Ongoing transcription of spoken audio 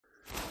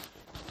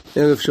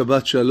ערב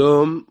שבת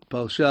שלום,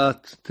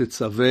 פרשת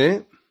תצווה,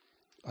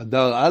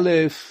 אדר א',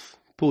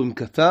 פורים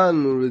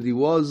קטן, already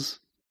was,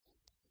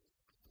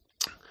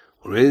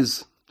 or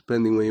is,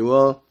 depending where you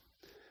are.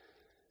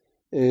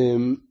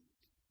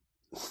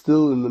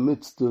 Still in the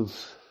midst of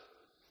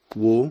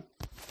war,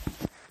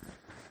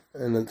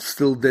 and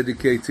still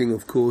dedicating,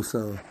 of course,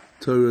 our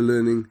Torah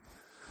learning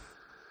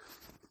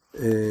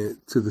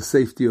to the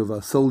safety of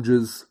our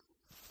soldiers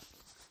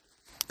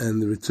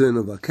and the return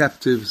of our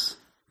captives,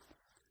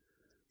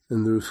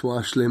 and the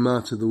refuah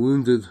shlema to the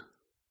wounded,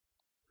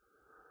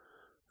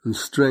 and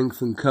strength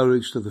and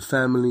courage to the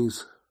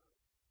families,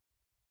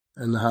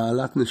 and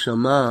ha'alat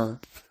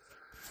neshama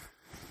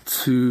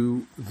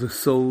to the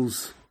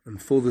souls and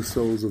for the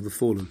souls of the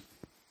fallen.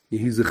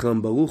 Yehi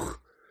zechram baruch.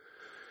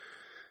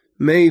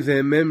 May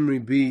their memory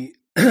be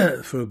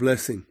for a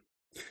blessing.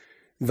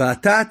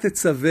 Va'ata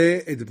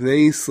tetzave et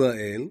bnei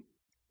Yisrael,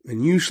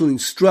 and you shall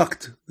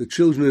instruct the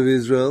children of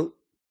Israel.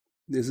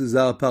 This is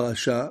our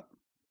parasha.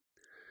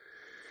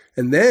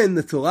 And then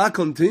the Torah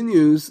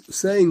continues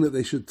saying that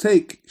they should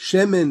take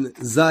shemen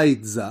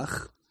zayit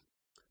zach,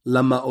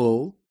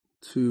 lama'or,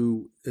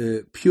 to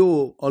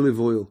pure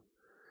olive oil,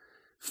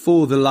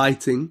 for the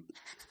lighting,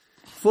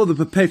 for the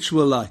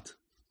perpetual light.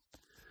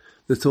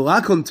 The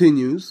Torah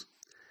continues,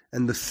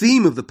 and the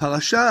theme of the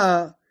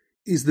parasha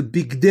is the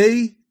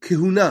bigdei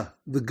kehuna,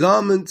 the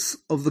garments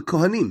of the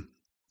Kohanim,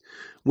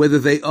 whether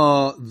they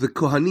are the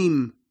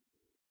Kohanim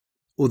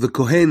or the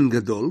Kohen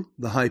Gadol,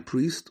 the high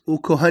priest, or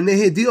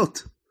Kohanei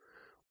Hediot,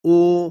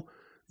 or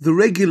the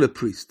regular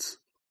priests,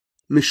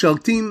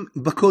 Mishartim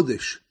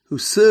Bakodesh, who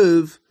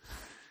serve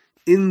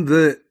in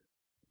the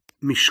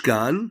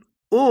Mishkan,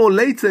 or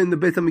later in the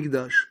Beit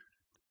HaMikdash.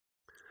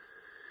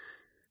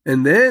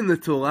 And then the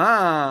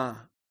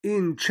Torah,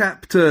 in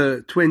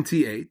chapter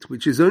 28,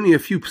 which is only a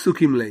few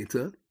psukim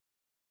later,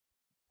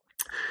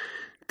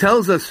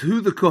 tells us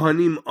who the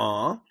Kohanim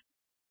are,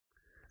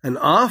 and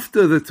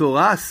after the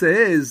Torah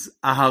says,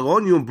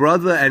 Aharon, your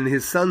brother, and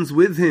his sons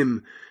with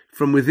him,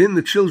 from within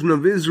the children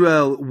of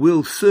Israel,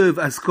 will serve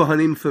as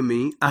Kohanim for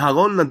me.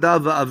 Aharon,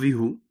 Nadav,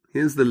 Avihu.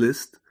 Here's the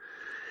list.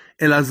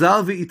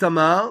 Elazar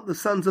v'Itamar, the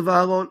sons of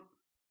Aharon.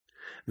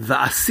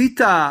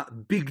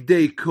 Va'asita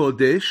bigdei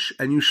kodesh,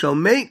 and you shall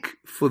make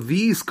for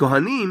these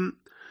Kohanim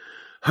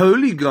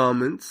holy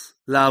garments.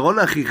 La'aron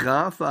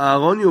achicha, for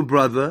Aharon your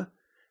brother.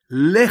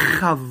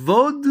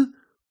 Lechavod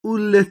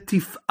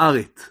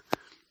uletif'aret.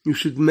 You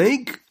should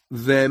make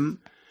them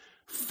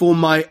for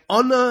my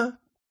honor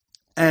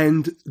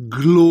and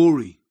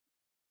glory.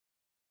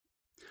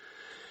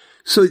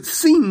 So it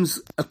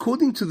seems,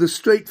 according to the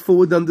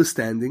straightforward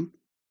understanding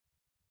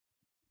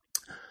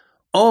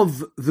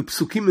of the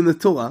psukim in the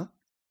Torah,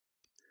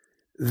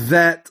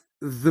 that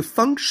the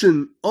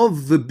function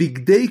of the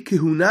bigdei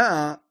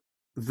kehuna,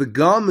 the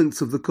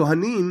garments of the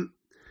Kohanim,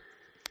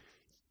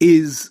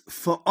 is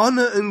for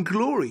honor and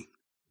glory.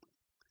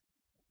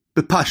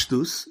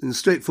 Bepashtus, in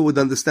straightforward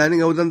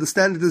understanding, I would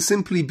understand it as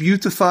simply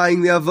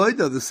beautifying the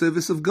avodah, the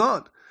service of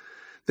God.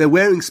 They're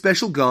wearing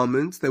special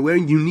garments, they're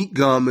wearing unique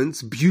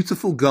garments,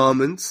 beautiful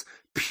garments,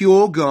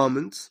 pure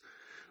garments,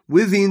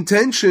 with the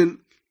intention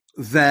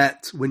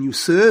that when you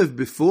serve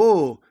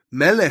before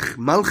Melech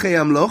Malchei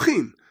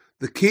Amlochim,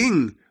 the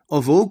king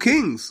of all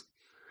kings,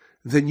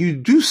 then you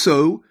do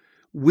so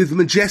with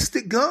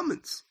majestic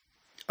garments.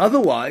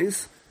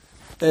 Otherwise,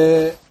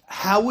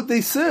 how would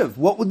they serve?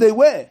 What would they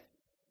wear?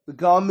 The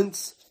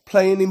garments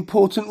play an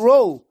important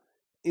role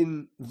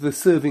in the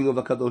serving of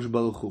HaKadosh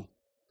Baruch Hu.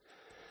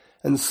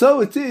 And so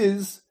it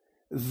is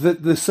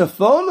that the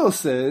Safono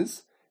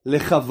says,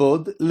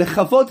 Lechavod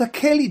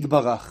HaKel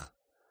Yitbarach,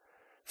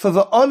 for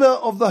the honor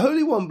of the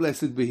Holy One,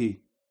 blessed be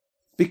He.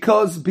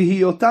 Because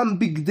Bihiotam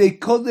Bigdei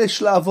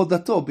Kodesh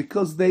La'avodato,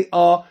 because they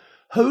are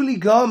holy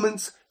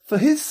garments for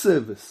His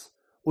service.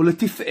 Or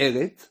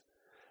Letiferet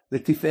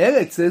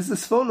says the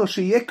Safono,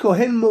 Sheyeh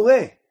Kohen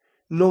Moreh,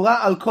 Nora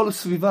al Kol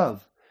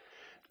Svivav.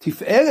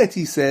 Tiferet,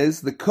 he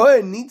says, the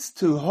Kohen needs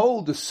to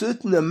hold a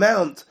certain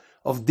amount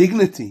of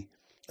dignity,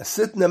 a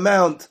certain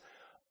amount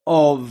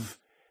of,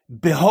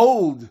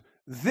 behold,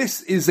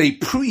 this is a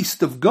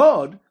priest of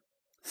God.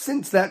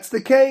 Since that's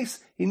the case,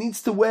 he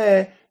needs to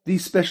wear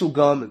these special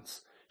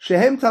garments.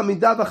 Shehem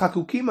tamidav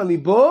hachukim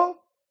alibo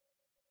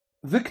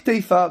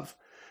v'kteifav.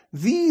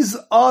 These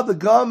are the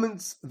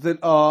garments that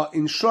are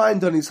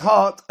enshrined on his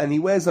heart and he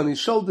wears on his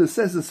shoulders,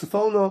 says the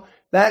Safono.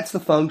 That's the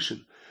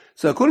function.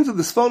 So according to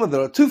the Sforno,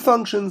 there are two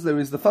functions. There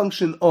is the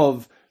function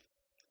of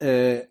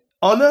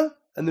honor,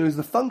 and there is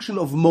the function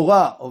of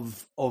morah,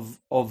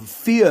 of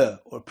fear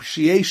or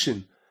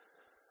appreciation,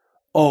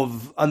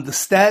 of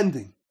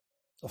understanding,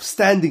 of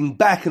standing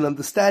back and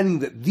understanding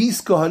that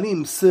these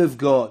Kohanim serve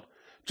God.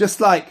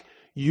 Just like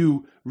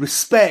you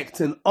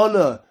respect and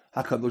honor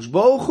HaKadosh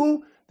Baruch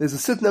Hu, there's a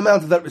certain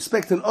amount of that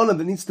respect and honor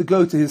that needs to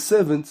go to his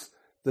servants,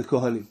 the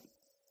Kohanim.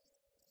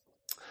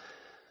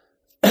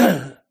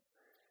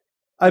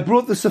 I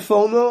brought the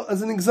Safono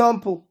as an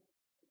example.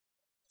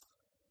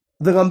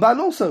 The Ramban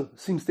also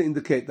seems to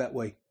indicate that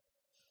way.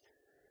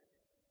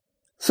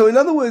 So in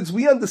other words,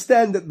 we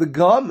understand that the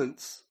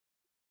garments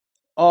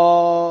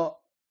are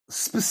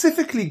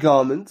specifically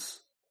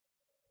garments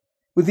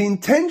with the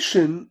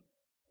intention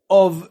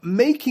of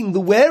making the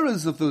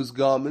wearers of those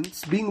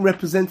garments, being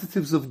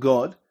representatives of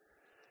God,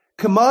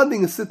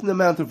 commanding a certain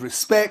amount of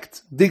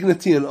respect,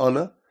 dignity, and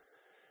honor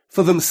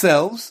for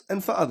themselves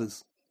and for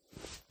others.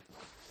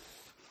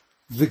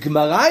 The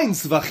Gemara in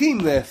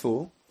Zvachim,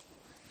 therefore,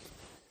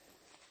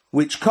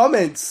 which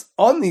comments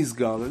on these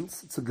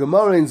garments, it's a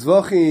Gemara in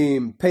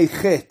Zvachim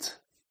Peichet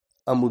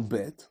Amud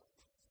Bet,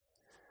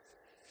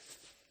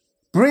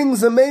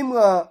 brings a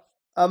memra,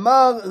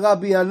 Amar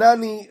Rabbi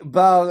Anani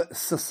bar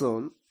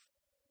Sason.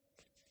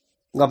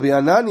 Rabbi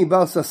Anani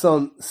bar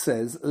Sason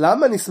says,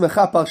 Lama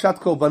nismecha parshat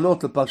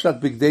korbanot leparshat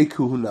bigdei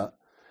kuhuna?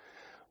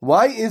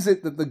 Why is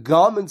it that the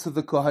garments of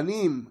the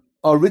Kohanim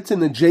are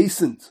written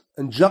adjacent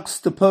and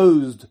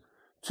juxtaposed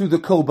to the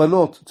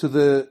korbanot, to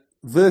the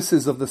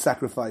verses of the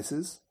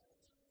sacrifices?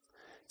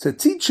 To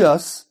teach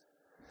us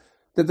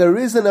that there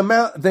is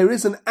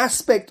an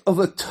aspect of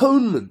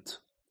atonement,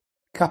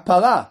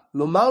 kapara,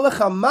 lomar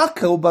lecha ma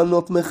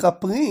korbanot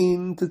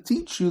mechaprin, to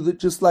teach you that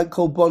just like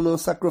korbanot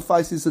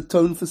sacrifices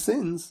atone for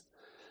sins,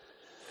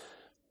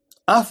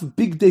 af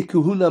bigdei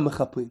kahuna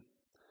mechaprin,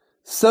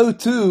 so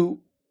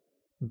too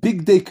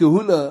bigdei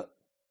kahuna,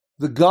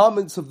 the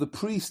garments of the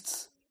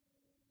priests,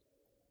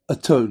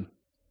 atone.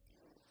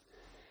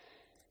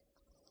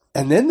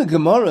 And then the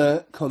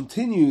Gemara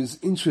continues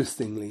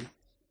interestingly.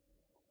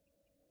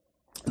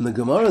 And the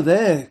Gemara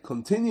there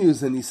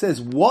continues and he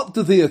says, what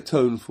do they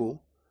atone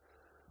for?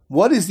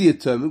 What is the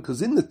atonement?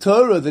 Because in the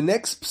Torah, the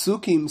next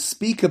psukim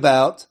speak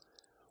about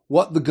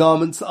what the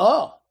garments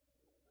are.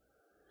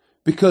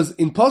 Because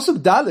in Pasuk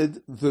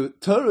Daled, the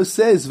Torah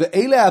says,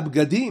 Ve'ele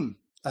abgadim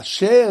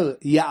asher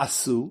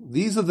ya'asu,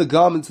 these are the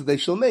garments that they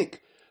shall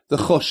make. The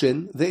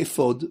choshen, the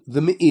ephod,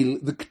 the me'il,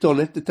 the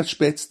ketonet, the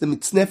tashpetz, the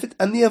mitznefet,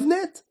 and the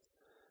avnet.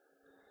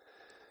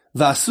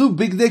 V'asu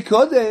bigdei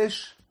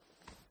kodesh,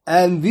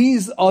 and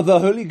these are the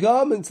holy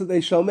garments that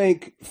they shall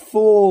make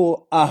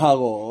for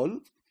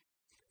Aharon.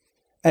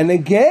 And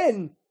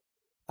again,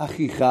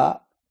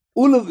 Achicha,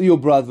 your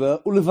brother,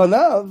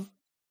 Ulevanav,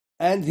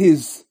 and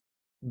his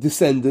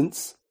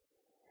descendants,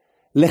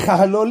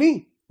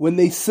 Lechahanoli, when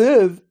they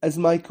serve as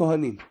my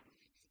Kohanim.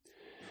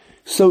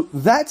 So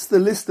that's the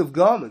list of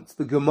garments.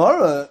 The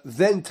Gemara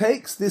then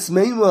takes this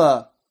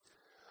memra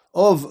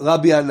of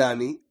Rabbi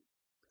Anani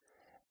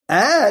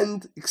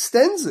and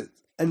extends it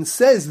and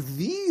says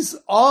these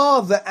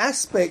are the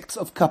aspects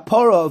of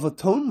kapara, of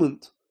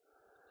atonement,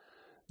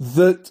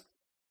 that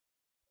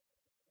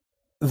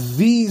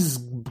these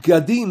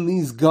gadim,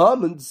 these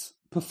garments,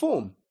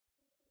 perform.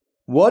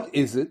 What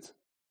is it?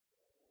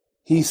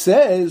 He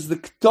says the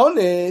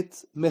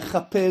ketonet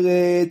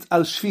mechaperet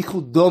al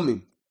shfichut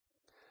domim.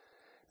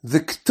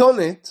 The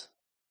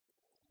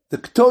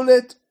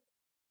ketonet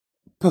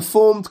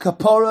performed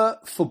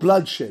kapara for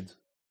bloodshed.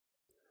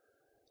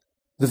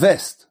 The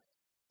vest.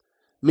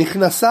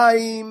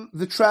 Michnasayim,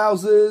 the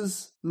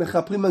trousers,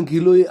 mechaprim an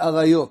gilui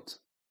arayot.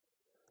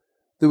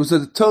 There was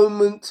an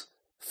atonement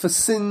for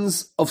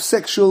sins of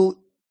sexual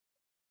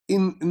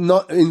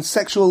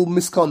sexual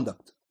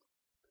misconduct,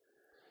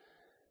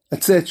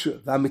 etc.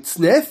 The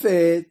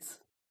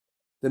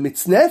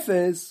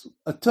mitznefes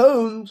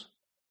atoned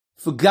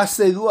for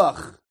gasei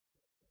ruach.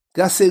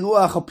 Gasei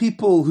ruach are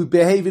people who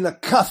behave in a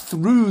cuth,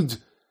 rude,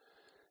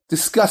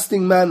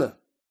 disgusting manner.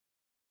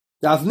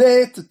 The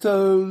avnet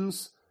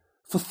atones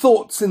for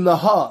thoughts in the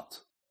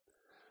heart.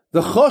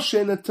 The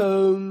choshen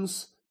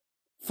atones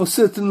for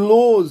certain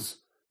laws,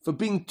 for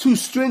being too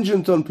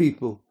stringent on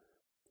people.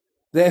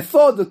 The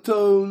ephod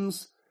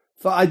atones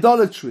for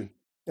idolatry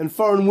and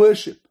foreign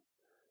worship.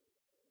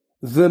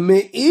 The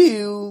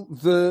me'il,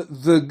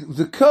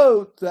 the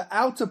coat, the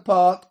outer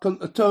part,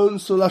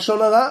 atones for lashon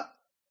hara.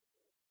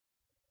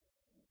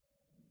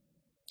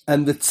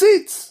 And the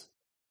tzitz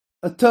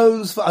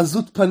atones for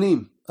azut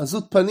panim.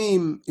 Azut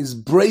panim is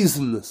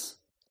brazenness.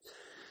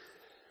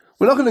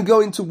 We're not going to go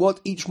into what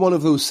each one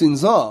of those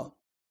sins are,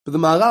 but the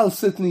Maharal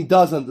certainly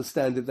does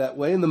understand it that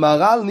way, and the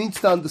Maharal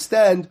needs to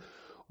understand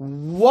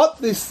what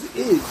this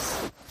is.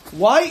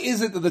 Why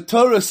is it that the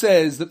Torah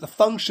says that the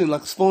function,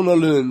 like Sforno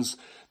learns,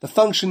 the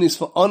function is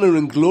for honor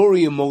and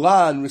glory and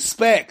morah and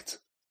respect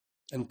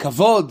and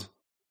kavod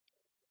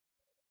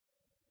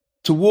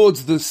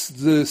towards the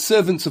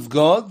servants of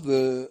God,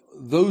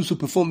 those who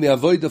perform the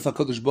avodah of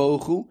HaKadosh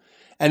Baruch Hu,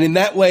 and in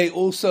that way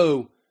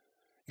also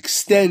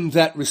extend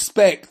that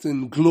respect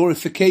and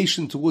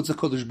glorification towards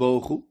HaKadosh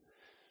Baruch Hu.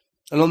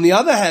 And on the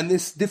other hand,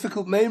 this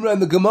difficult memra in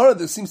the Gemara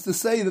that seems to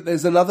say that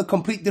there's another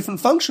complete different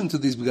function to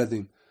these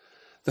begadim.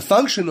 The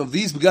function of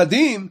these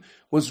begadim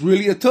was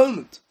really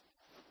atonement.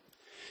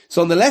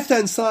 So on the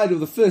left-hand side of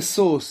the first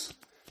source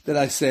that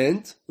I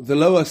sent, the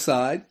lower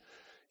side,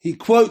 he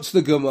quotes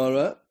the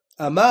Gemara,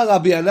 Amar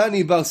Rabbi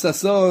Anani bar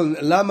Sason,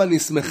 Lama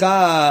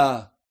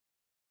nismecha,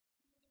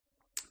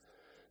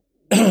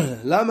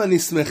 Lama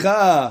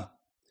nismecha,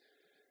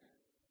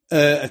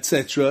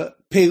 etc.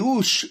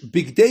 Perush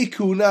bigdei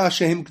kuna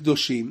shehem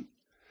kdoshim.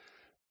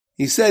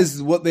 He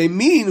says what they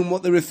mean and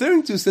what they're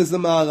referring to, says the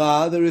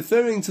Maharal, they're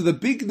referring to the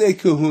Bigdei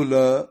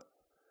Kahuna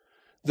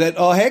that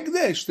are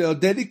Hekdesh, they are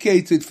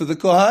dedicated for the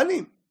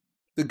Kohanim.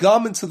 The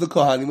garments of the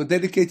Kohanim are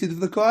dedicated to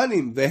the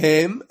Kohanim.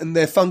 Vehem, and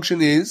their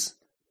function is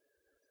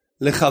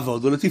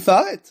Lechavod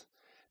u'Letifaret.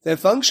 Their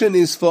function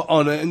is for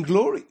honor and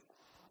glory.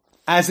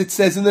 As it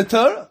says in the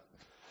Torah.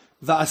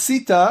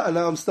 Va'asita, and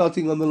now I'm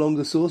starting on the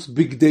longer source,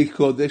 Bigdei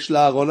Kodesh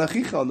la'aron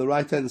achicha, on the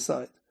right hand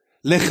side.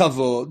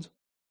 Lechavod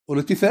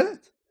u'Letiferet.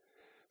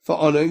 For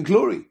honor and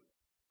glory.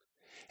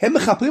 Hem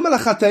mechaprim al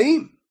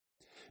hachataim.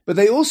 But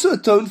they also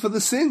atone for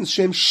the sins,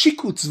 shem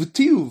shikutz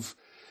v'tiyuv,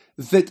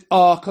 that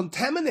are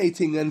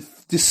contaminating and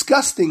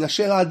disgusting,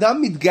 asher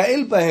adam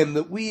mitgael bahem,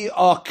 that we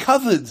are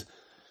covered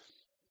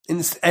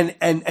and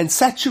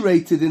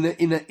saturated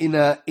in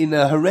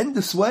a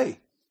horrendous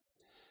way.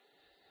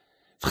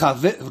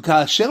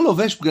 V'ka'asher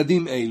lovesh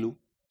bgadim elu,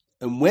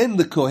 and when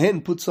the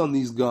Kohen puts on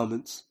these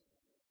garments,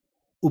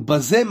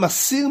 ubazeh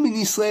masir min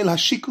Yisrael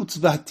hashikutz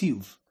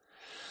v'hatiyuv,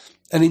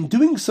 and in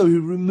doing so he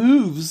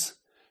removes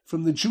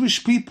from the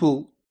Jewish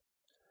people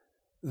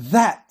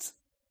that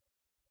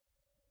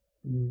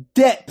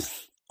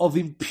depth of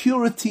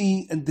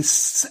impurity and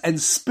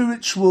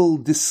spiritual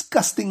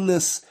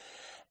disgustingness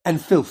and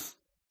filth.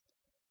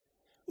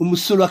 Now,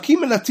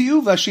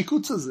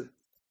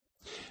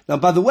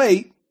 by the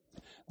way,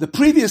 the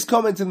previous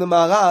comment in the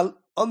Maharal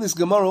on this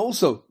Gemara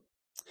also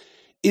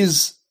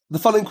is the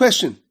following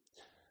question.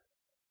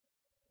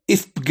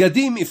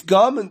 If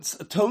garments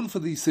atone for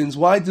these sins,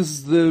 why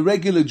does the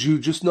regular Jew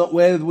just not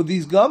wear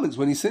these garments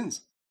when he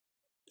sins?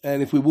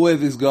 And if we wear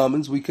these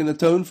garments, we can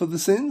atone for the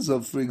sins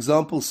of, for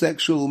example,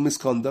 sexual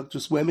misconduct.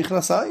 Just wear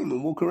michnasayim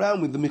and walk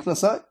around with the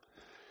michnasayim.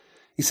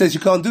 He says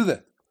you can't do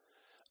that.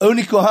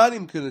 Only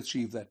Kohanim can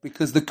achieve that,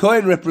 because the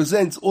Kohen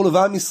represents all of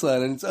Am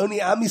Yisrael, and it's only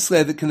Am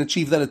Yisrael that can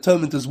achieve that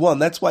atonement as one.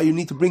 That's why you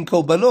need to bring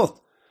korbanot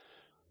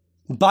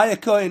by a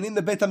Kohen in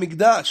the Beit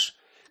HaMikdash,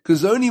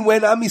 because only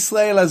when Am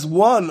Yisrael as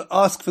one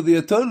ask for the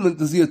atonement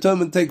does the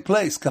atonement take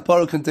place.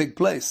 Kapara can take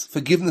place.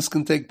 Forgiveness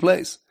can take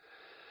place.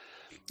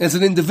 As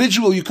an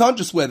individual, you can't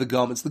just wear the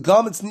garments. The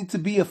garments need to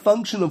be a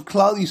function of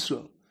Klal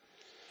Yisrael.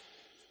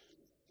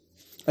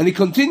 And he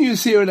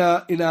continues here in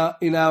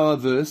our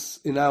verse,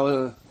 in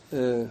our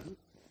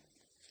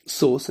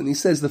source, and he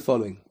says the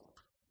following: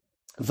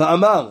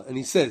 Va'amar, and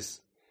he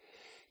says,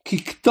 Ki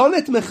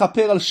ktonet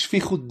mechaper al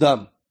shfichut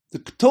dam. The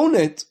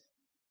ktonet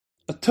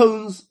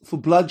atones for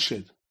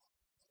bloodshed.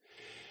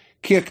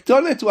 Ki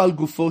ktonet al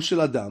gufo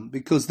shel adam,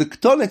 because the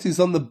ktonet is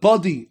on the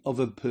body of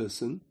a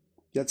person.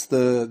 That's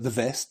the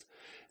vest.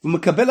 And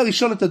when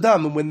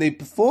they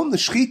perform the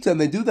shchita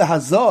and they do the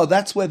hazar,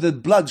 that's where the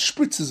blood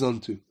spritzes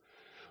onto.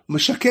 And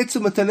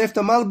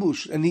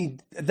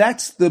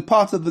that's the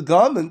part of the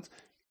garment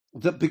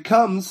that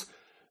becomes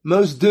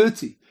most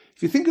dirty.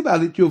 If you think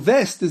about it, your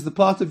vest is the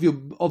part of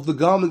the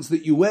garments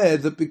that you wear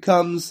that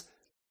becomes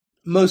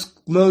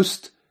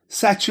most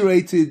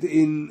saturated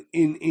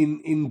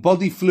in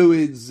body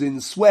fluids,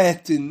 in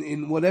sweat,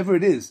 in whatever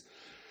it is.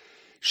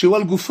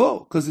 Shual gufo,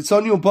 because it's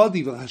on your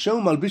body. And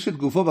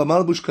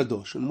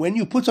when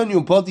you put on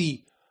your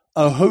body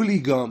a holy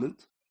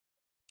garment,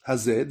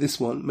 hazeh, this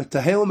one,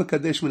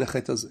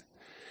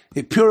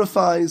 it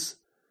purifies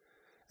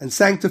and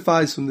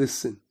sanctifies from this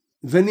sin.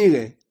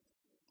 Venire,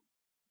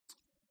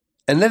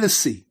 and let us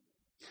see.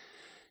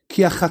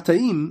 Ki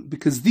achataim,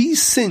 because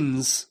these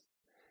sins,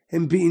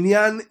 hem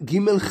bi'inyan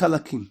gimel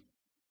chalakim.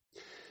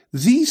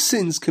 These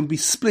sins can be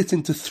split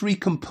into three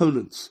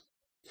components.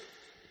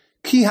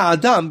 Ki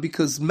ha'adam,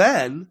 because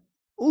man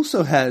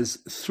also has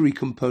three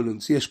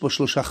components. Yesh bo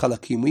shlosha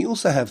chalakim. We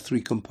also have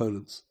three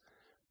components.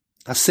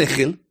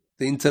 Hasechel,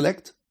 the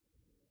intellect.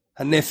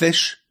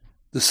 Hanefesh,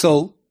 the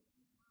soul.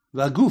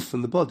 V'aguf,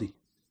 and the body.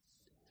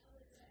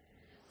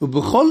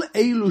 U'b'chol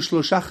eilu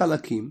shlosha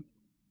chalakim,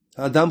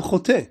 ha'adam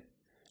choteh.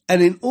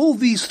 And in all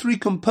these three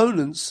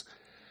components,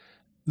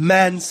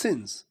 man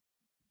sins.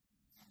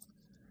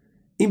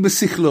 In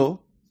b'sichlo,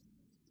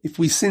 if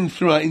we sin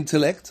through our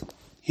intellect,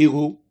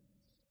 hiru.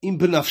 In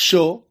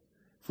benafsho,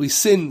 if we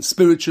sin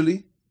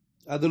spiritually,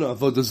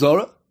 avodah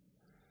zarah,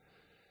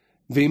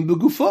 v'im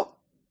begufo,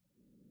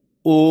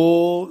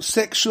 or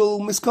sexual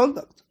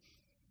misconduct.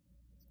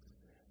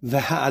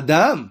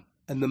 V'ha'adam,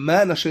 and the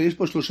man asher yesh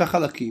bo shlosha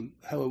chalakim,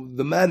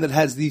 the man that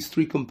has these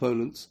three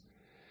components,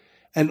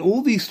 and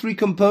all these three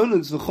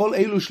components, v'chol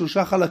elu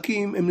shlosha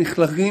chalakim, em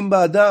nichlachim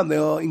ba'adam, they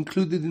are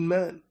included in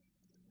man.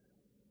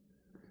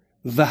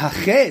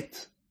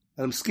 V'hachet,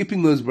 and I'm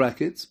skipping those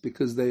brackets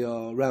because they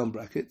are round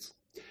brackets.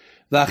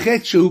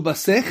 V'achet shehu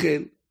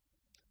basechel,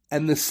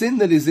 and the sin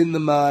that is in the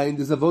mind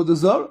is avodah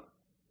zarah.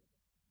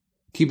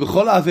 Ki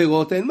b'chol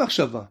averot en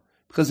machshava,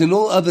 because in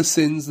all other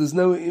sins there's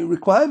no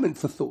requirement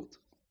for thought.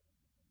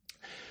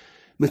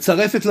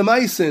 Metzarefet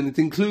l'maisen, it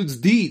includes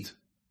deed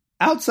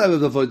outside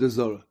of avodah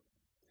zarah,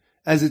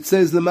 as it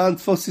says l'man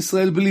tfos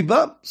Yisrael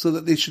b'libam, so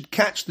that they should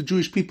catch the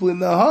Jewish people in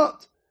their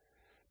heart.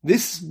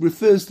 This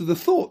refers to the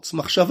thoughts,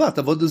 machshavat,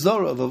 avodah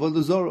zarah,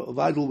 of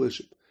idol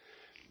worship,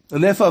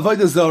 and therefore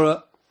avodah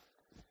zarah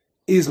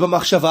is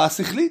b'machshava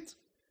sichlit.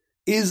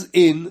 is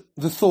in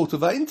the thought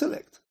of our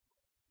intellect,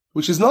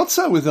 which is not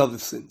so with other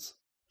sins.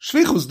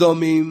 Shvichus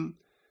domim,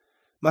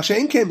 ma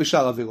she'en kein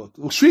b'shar avirot.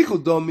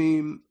 Shvichus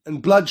domim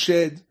and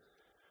bloodshed,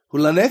 hu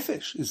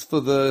lanefesh, is for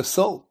the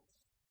soul.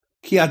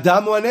 Ki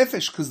adam hu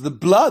anefesh, because the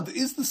blood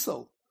is the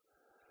soul.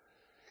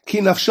 Ki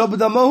nafsho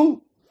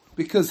b'damohu,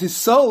 because his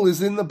soul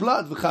is in the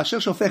blood. V'chasher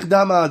shofech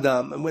dam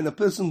ha'adam, and when a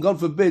person, God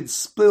forbid,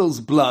 spills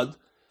blood,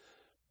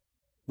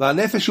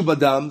 v'anefesh hu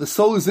b'dam, the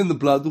soul is in the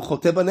blood,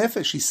 u'choteh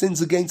b'nefesh, he sins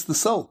against the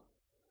soul.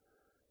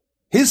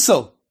 His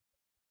soul.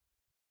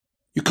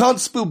 You can't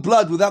spill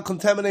blood without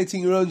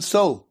contaminating your own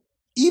soul.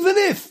 Even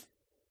if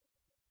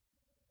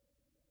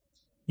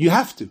you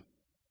have to.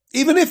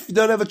 Even if you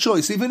don't have a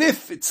choice. Even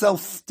if it's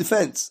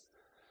self-defense.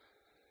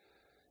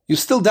 You're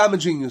still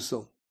damaging your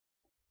soul.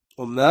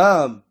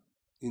 Omnam,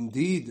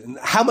 indeed. And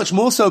how much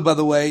more so, by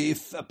the way,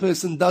 if a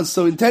person does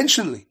so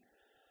intentionally.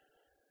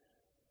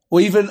 Or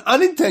even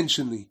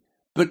unintentionally,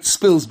 but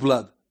spills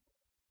blood.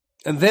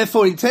 And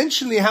therefore,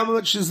 intentionally, how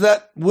much is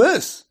that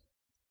worse?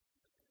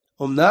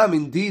 Omnam,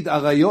 indeed,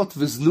 arayot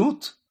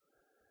v'znut,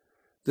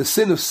 the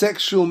sin of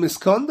sexual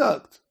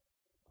misconduct.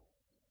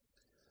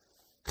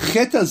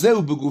 Chet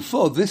hazeh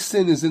begufo, this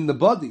sin is in the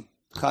body.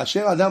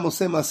 Chasher adam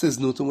oseh maaseh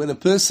znut, and when a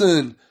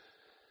person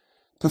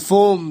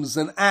performs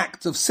an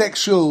act of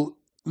sexual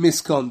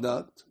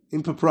misconduct,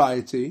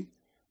 impropriety,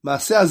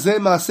 maaseh hazeh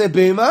maaseh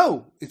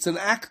beimau, it's an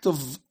act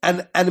of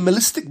an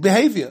animalistic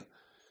behavior.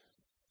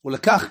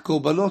 ולקח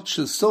קורבנות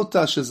של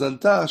סוטה,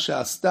 שזנתה,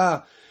 שעשתה,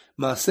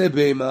 Maaseh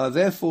Be'ema,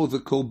 therefore the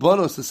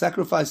korbanos, the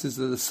sacrifices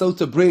that the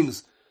sota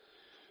brings,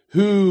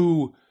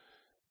 who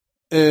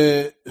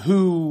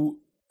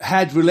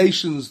had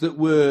relations that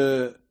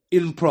were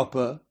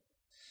improper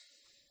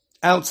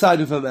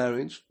outside of her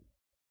marriage,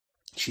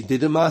 she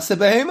did a Maaseh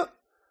Be'ema.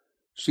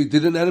 She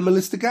did an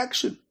animalistic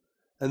action.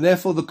 And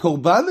therefore the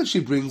korban that she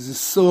brings is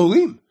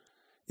sorim,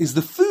 is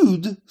the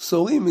food.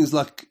 Sorim is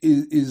like,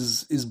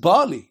 is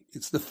barley.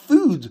 It's the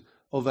food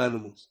of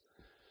animals.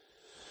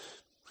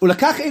 And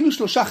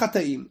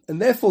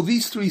therefore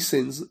these three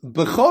sins,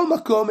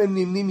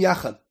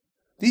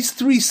 these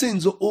three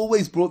sins are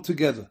always brought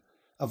together.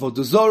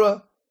 Avodah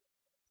Zorah,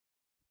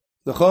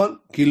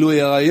 Gilui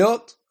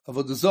Arayot,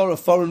 Avodah Zorah,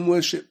 foreign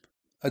worship,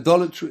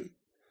 idolatry,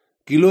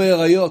 Gilui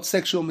Arayot,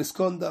 sexual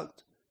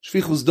misconduct,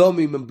 Shvichus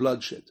Domim, and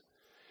bloodshed.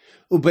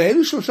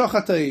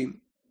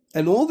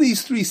 And all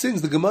these three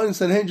sins, the Gemara in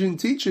Sanhedrin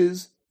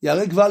teaches,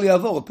 Yareg Val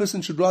Yavor, a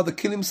person should rather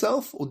kill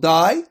himself or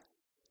die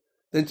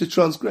than to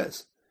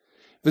transgress.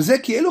 And the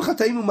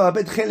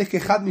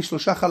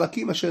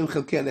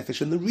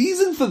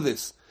reason for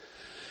this,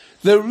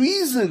 the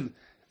reason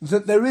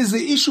that there is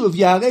the issue of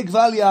Yareg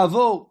Val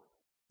Yavor,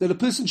 that a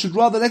person should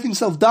rather let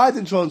himself die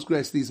than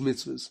transgress these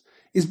mitzvahs,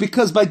 is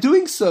because by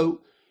doing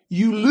so,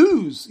 you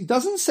lose. It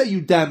doesn't say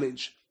you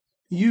damage.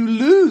 You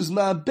lose,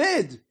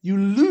 ma'abed. You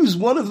lose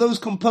one of those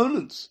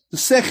components. The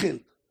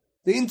sechel,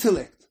 the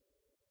intellect,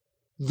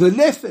 the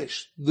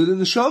nefesh, the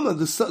neshama,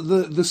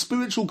 the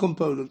spiritual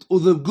component, or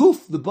the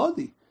guf, the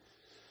body.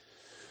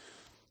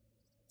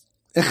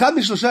 אחד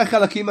משלושה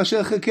חלקים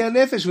אשר חלקי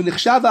הנפש,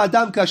 ונחשב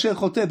האדם כאשר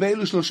חוטא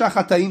באלו שלושה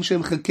חטאים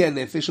שהם חלקי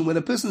הנפש. And when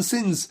a person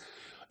sins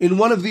in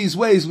one of these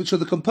ways, which are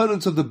the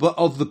components of the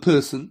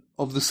person,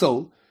 of the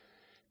soul,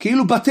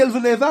 כאילו בטל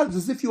ונאבד,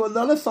 as if you are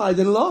nullified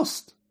and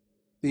lost.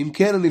 ואם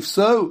כן, and if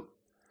so,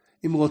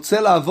 אם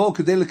רוצה לעבור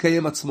כדי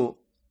לקיים עצמו.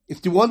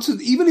 If you want to,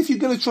 even if you're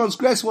going to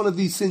transgress one of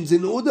these sins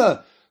in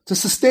order to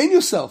sustain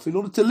yourself, in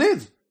order to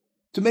live,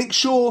 to make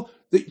sure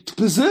that, to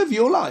preserve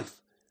your life.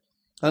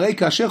 הרי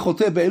כאשר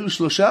חוטא באלו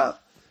שלושה,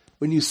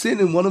 when you sin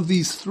in one of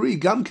these three,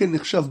 גם כן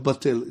נחשב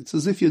בטל. It's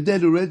as if you're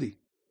dead already.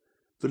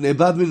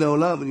 ונאבד מן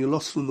העולם, and you're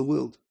lost from the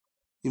world.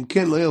 אם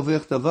כן, לא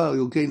ירוויח דבר,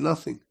 you'll gain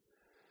nothing.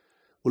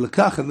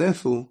 ולכך, and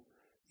therefore,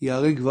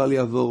 ייהרג ואל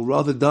יעבור,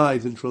 rather die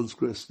than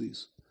transgress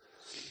these.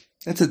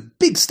 That's a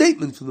big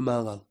statement for the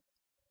Maharal.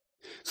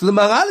 So the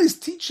Maharal is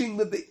teaching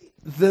that the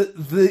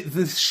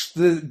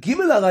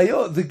Gimel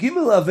Arayot, the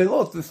Gimel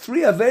Averot, the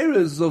three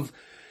Averas of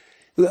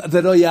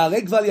that are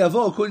Yareg Val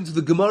Yavor, according to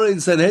the Gemara in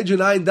Sanhedrin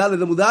Ayin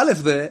Daled Amud Aleph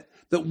there,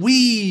 that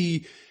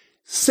we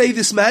say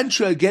this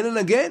mantra again and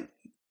again.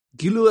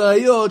 Gilu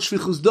Arayot,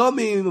 Shvichus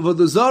Domim,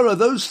 Avodah Zorah,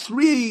 those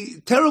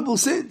three terrible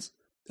sins.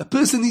 A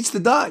person needs to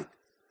die.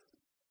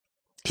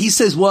 He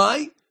says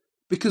why?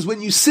 Because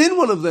when you sin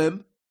one of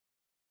them,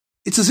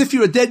 it's as if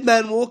you're a dead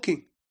man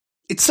walking.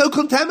 It's so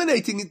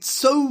contaminating, it's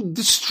so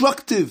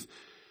destructive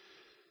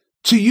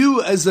to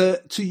you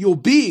to your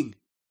being,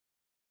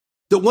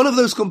 that one of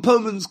those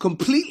components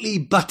completely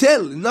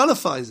batel,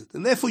 nullifies it,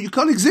 and therefore you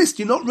can't exist.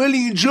 You're not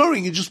really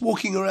enduring, you're just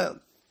walking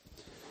around.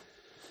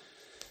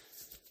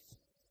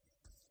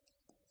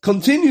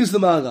 Continues the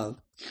Maharal.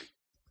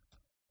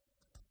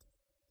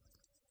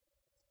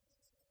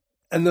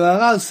 And the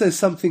Maharal says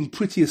something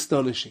pretty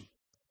astonishing.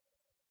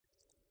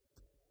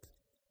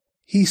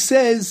 He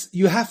says,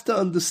 you have to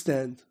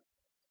understand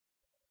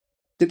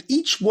that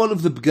each one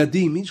of the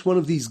bgadim, each one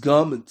of these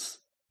garments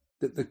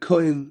that the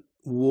Kohen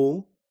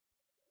wore,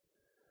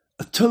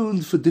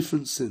 atoned for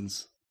different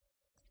sins.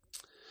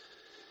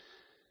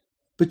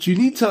 But you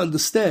need to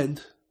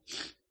understand,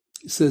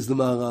 says the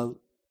Maharal,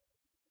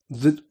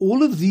 that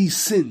all of these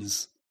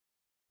sins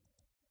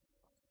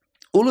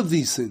that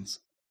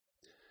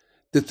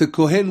the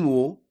Kohen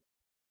wore,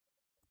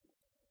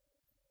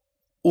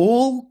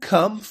 all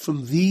come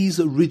from these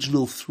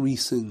original three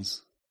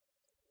sins.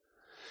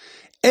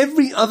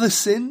 Every other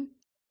sin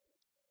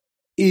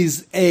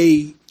is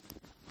a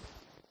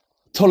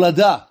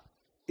tolada.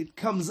 It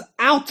comes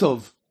out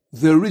of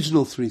the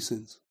original three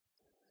sins.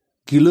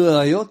 Gilui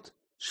Arayot,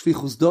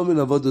 Shfichus Dam, and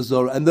Avodah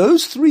Zorah. And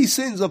those three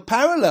sins are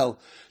parallel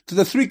to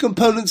the three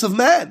components of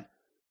man.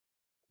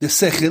 The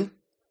Sechel,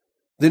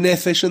 the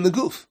Nefesh, and the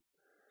Guf.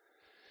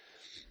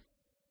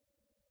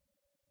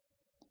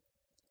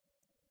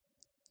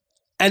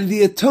 And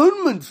the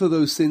atonement for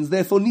those sins,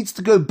 therefore, needs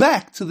to go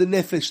back to the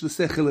Nefesh, the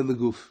Sechel, and the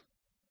Guf.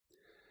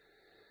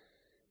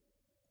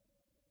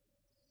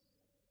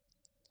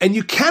 And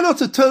you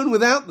cannot atone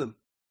without them.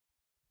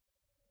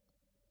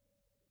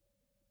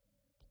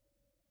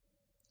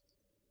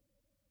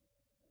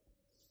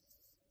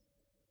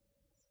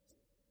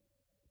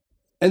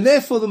 And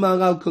therefore the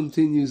Maharal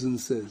continues and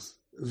says,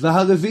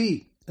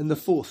 V'haravi, and the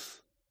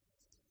fourth.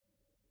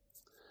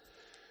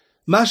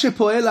 Ma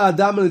shepoel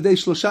ha'adam al yedei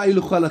shlosha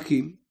ilu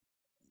chalakim.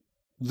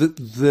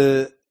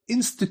 The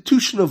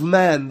institution of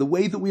man, the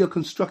way that we are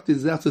constructed,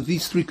 is out of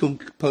these three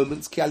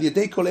components. Ki al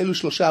yedei kol elu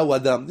shlosha hu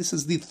adam. This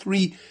is the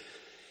three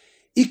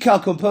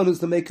ikar components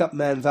that make up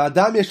man.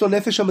 V'adam yesh lo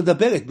nefesh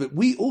ha'medaberet. But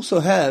we also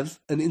have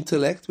an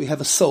intellect, we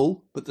have a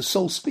soul, but the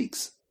soul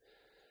speaks.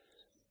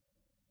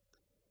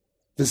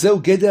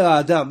 V'zeu geder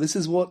ha'adam. This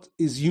is what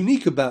is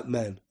unique about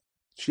man.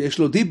 Sheyesh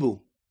lo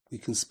dibur. We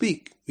can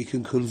speak, we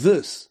can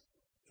converse.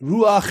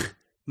 Ruach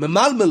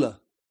memalmela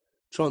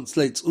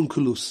translates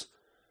unkulus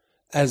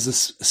as a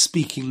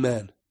speaking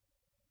man.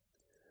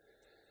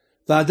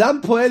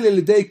 V'adam poel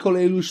el yedei kol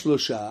elu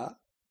shlosha.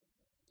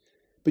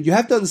 But you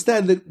have to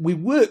understand that we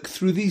work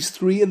through these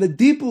three, and the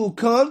dibur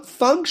can't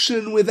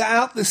function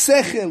without the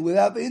sechel,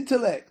 without the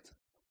intellect.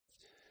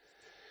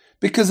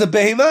 Because a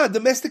behemah, a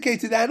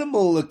domesticated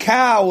animal, a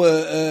cow,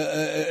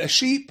 a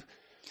sheep,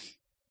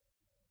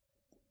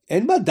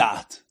 en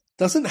badat,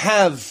 doesn't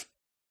have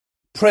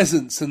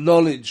presence and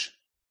knowledge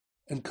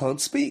and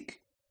can't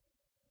speak.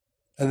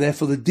 And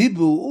therefore the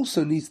dibur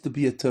also needs to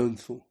be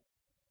atoned for.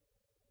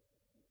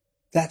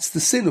 That's the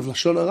sin of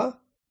Lashon Hara.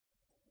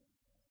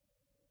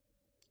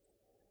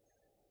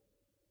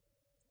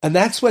 And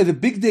that's why the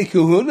Bigdei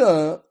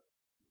Kehuna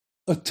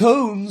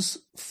atones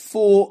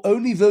for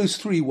only those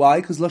three. Why?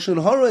 Because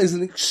Lashon Hara is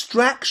an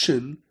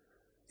extraction,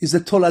 is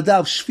a tolada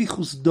of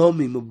shfichus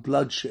domim, of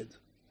bloodshed.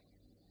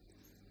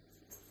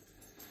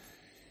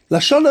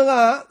 Lashon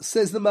Hara,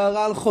 says the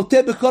Maharal,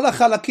 choteh b'kol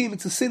hachalakim,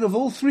 it's a sin of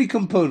all three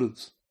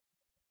components.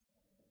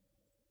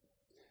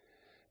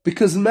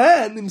 Because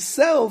man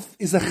himself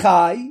is a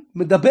chai,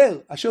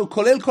 medaber, asher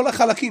kolel kol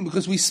hachalakim,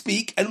 because we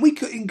speak, and we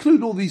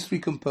include all these three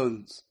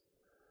components.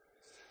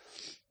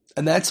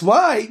 And that's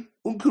why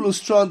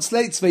Unkulus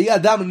translates Ve'yi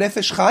Adam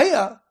Nefesh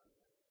Chaya,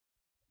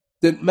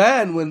 that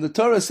man, when the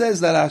Torah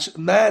says that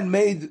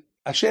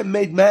Hashem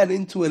made man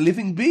into a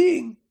living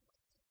being,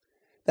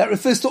 that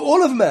refers to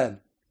all of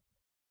man.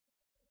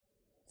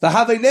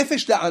 V'havei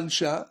Nefesh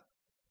Da'ansha,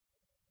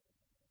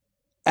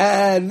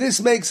 and this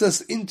makes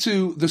us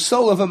into the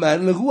soul of a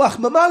man, L'ruach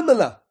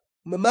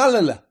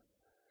Mamalala,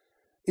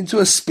 into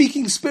a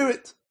speaking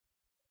spirit.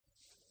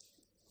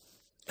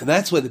 And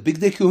that's why the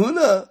Bigdei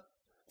Kehuna,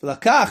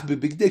 ולקח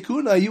בבגדי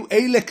כהונה היו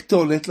אלה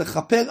כתונת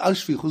לכפר על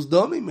שפיכוס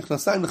דומים,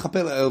 מכנסיים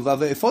לכפר לערווה,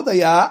 ואפוד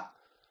היה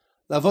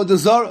לעבוד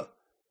הזורah.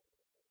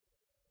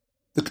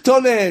 The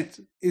ketonet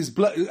is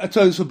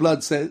atones for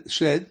blood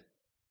shed.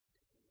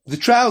 The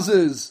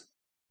trousers,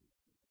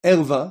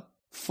 erva,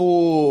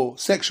 for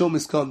sexual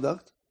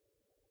misconduct.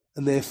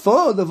 And the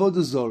ephod,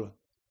 avodah zorah.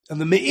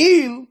 And the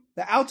me'il,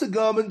 the outer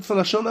garment for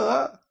lashon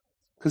hara,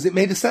 because it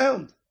made a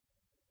sound.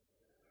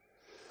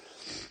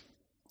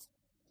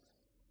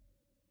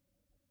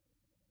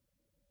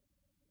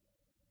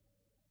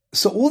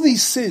 So all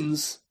these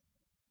sins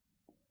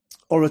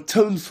are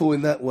atoned for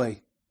in that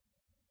way.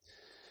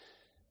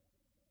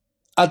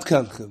 Ad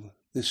kanchem,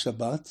 this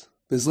Shabbat.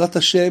 Bezrat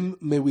Hashem,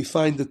 may we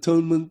find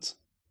atonement,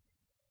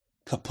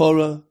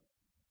 kapora,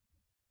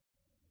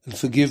 and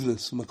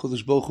forgiveness from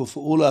HaKadosh Baruch Hu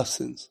for all our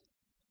sins.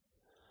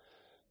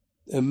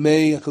 And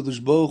may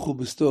HaKadosh Baruch Hu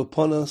bestow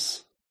upon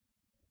us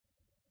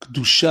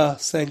kedusha,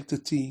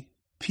 sanctity,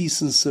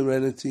 peace and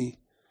serenity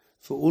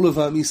for all of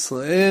Am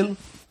Yisrael,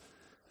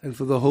 and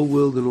for the whole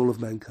world and all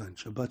of mankind.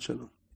 Shabbat Shalom.